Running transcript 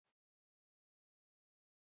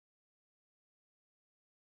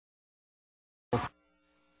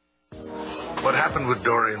What happened with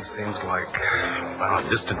Dorian seems like, well, a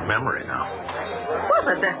distant memory now.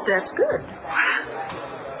 Well, that's good.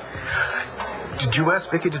 Did you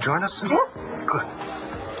ask Vicky to join us? Yes. Good.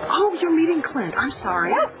 Oh, you're meeting Clint. I'm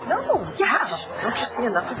sorry. Yes, no. Gosh, don't you see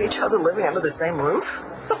enough of each other living under the same roof?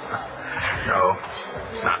 No,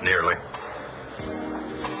 not nearly.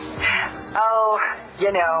 Oh,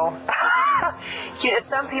 you know,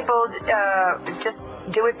 some people just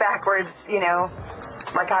do it backwards,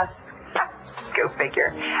 like us. Go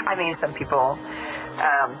figure. I mean, some people,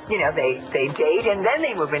 they date and then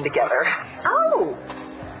they move in together. Oh,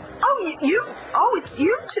 it's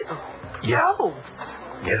you two. Yeah. Oh.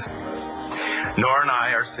 Yes. Nora and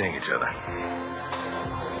I are seeing each other.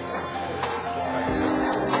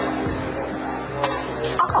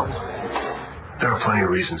 Oh. There are plenty of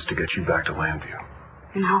reasons to get you back to Landview.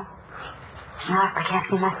 No, I can't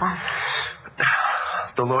see my son.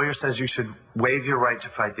 The lawyer says you should waive your right to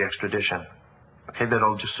fight the extradition. Okay,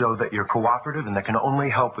 that'll just show that you're cooperative and that can only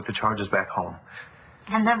help with the charges back home.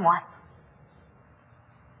 And then what?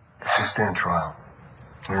 You'll stand trial.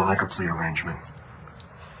 You'll make a plea arrangement.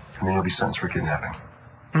 And then you'll be sentenced for kidnapping.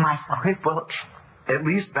 My son. Okay, well, at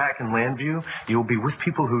least back in Landview, you'll be with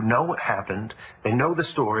people who know what happened. They know the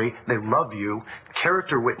story. They love you.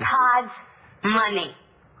 Character witnesses. Todd's money.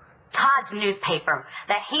 Todd's newspaper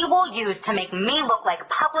that he will use to make me look like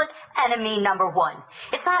public enemy number one.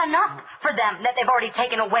 It's not enough for them that they've already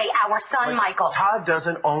taken away our son, Michael. Todd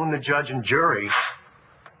doesn't own the judge and jury.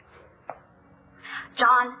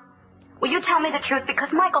 John, will you tell me the truth?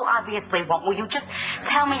 Because Michael obviously won't. Will you just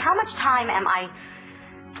tell me how much time am I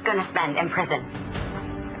going to spend in prison?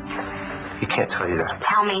 He can't tell you that.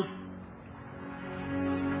 Tell me.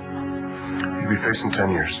 You'll be facing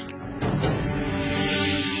 10 years.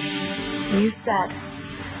 You said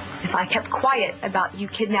if I kept quiet about you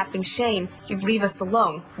kidnapping Shane, you'd leave us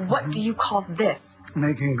alone. What do you call this?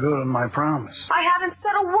 Making good on my promise. I haven't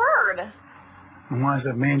said a word. And why is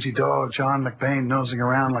that mangy dog, John McBain, nosing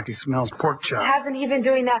around like he smells pork chop? Hasn't he been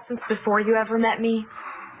doing that since before you ever met me?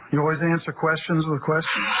 You always answer questions with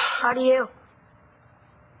questions? How do you?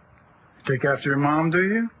 Take after your mom, do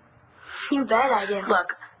you? You bet I do.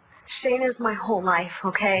 Look, Shane is my whole life,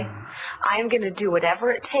 okay? I am going to do whatever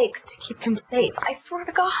it takes to keep him safe. I swear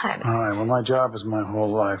to God. All right, well, my job is my whole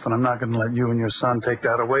life, and I'm not going to let you and your son take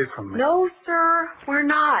that away from me. No, sir, we're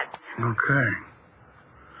not. Okay.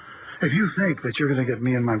 If you think that you're going to get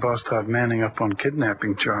me and my boss Todd Manning up on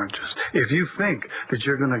kidnapping charges, if you think that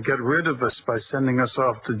you're going to get rid of us by sending us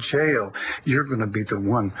off to jail, you're going to be the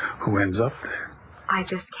one who ends up there. I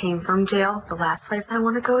just came from jail. The last place I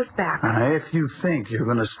want to go is back. If you think you're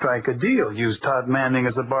going to strike a deal, use Todd Manning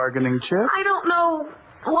as a bargaining chip. I don't know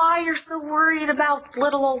why you're so worried about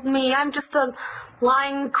little old me. I'm just a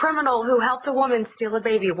lying criminal who helped a woman steal a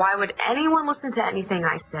baby. Why would anyone listen to anything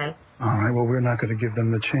I say? All right, well, we're not going to give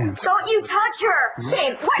them the chance. Don't you touch her!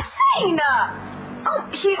 Shane, what, Shane?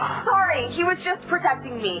 Sorry, he was just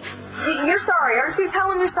protecting me. You're sorry, aren't you? Tell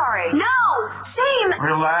him you're sorry. No! Shane!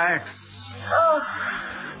 Relax.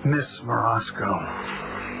 Miss Morosco,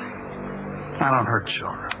 I don't hurt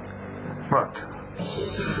children, but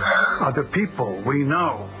other people we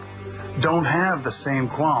know don't have the same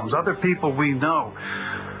qualms. Other people we know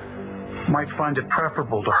might find it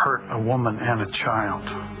preferable to hurt a woman and a child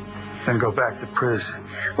than go back to prison.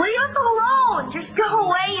 Leave us alone! Just go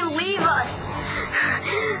away and leave us!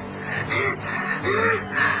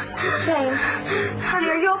 Shane, honey,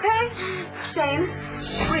 are you okay? Shane,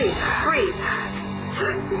 breathe.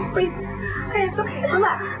 Okay, it's okay.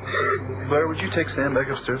 Relax. Blair, would you take Sam back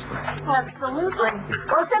upstairs, please? Absolutely.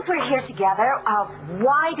 Well, since we're here together,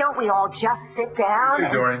 why don't we all just sit down? Hey,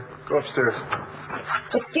 Dorian, go upstairs.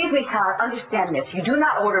 Excuse me, Tyler, understand this. You do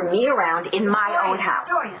not order me around in my own house.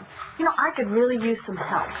 Dorian, I could really use some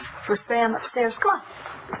help with Sam upstairs. Come on.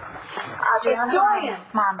 It's Dorian.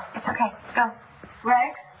 Mom, it's okay. Go.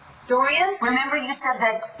 Rex? Dorian? Remember you said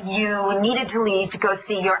that you needed to leave to go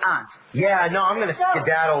see your aunt. Yeah, no, I'm gonna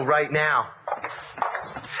skedaddle right now.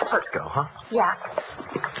 Let's go, huh? Yeah.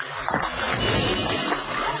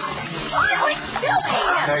 What are we doing?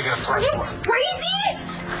 Now you gotta fight Are you for it. crazy?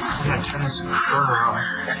 I'm gonna turn this burner on,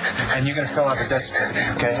 and you're gonna fill out the death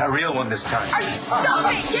certificate, okay? A real one this time.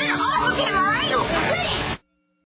 Stop it! Get off of him, all right? Please!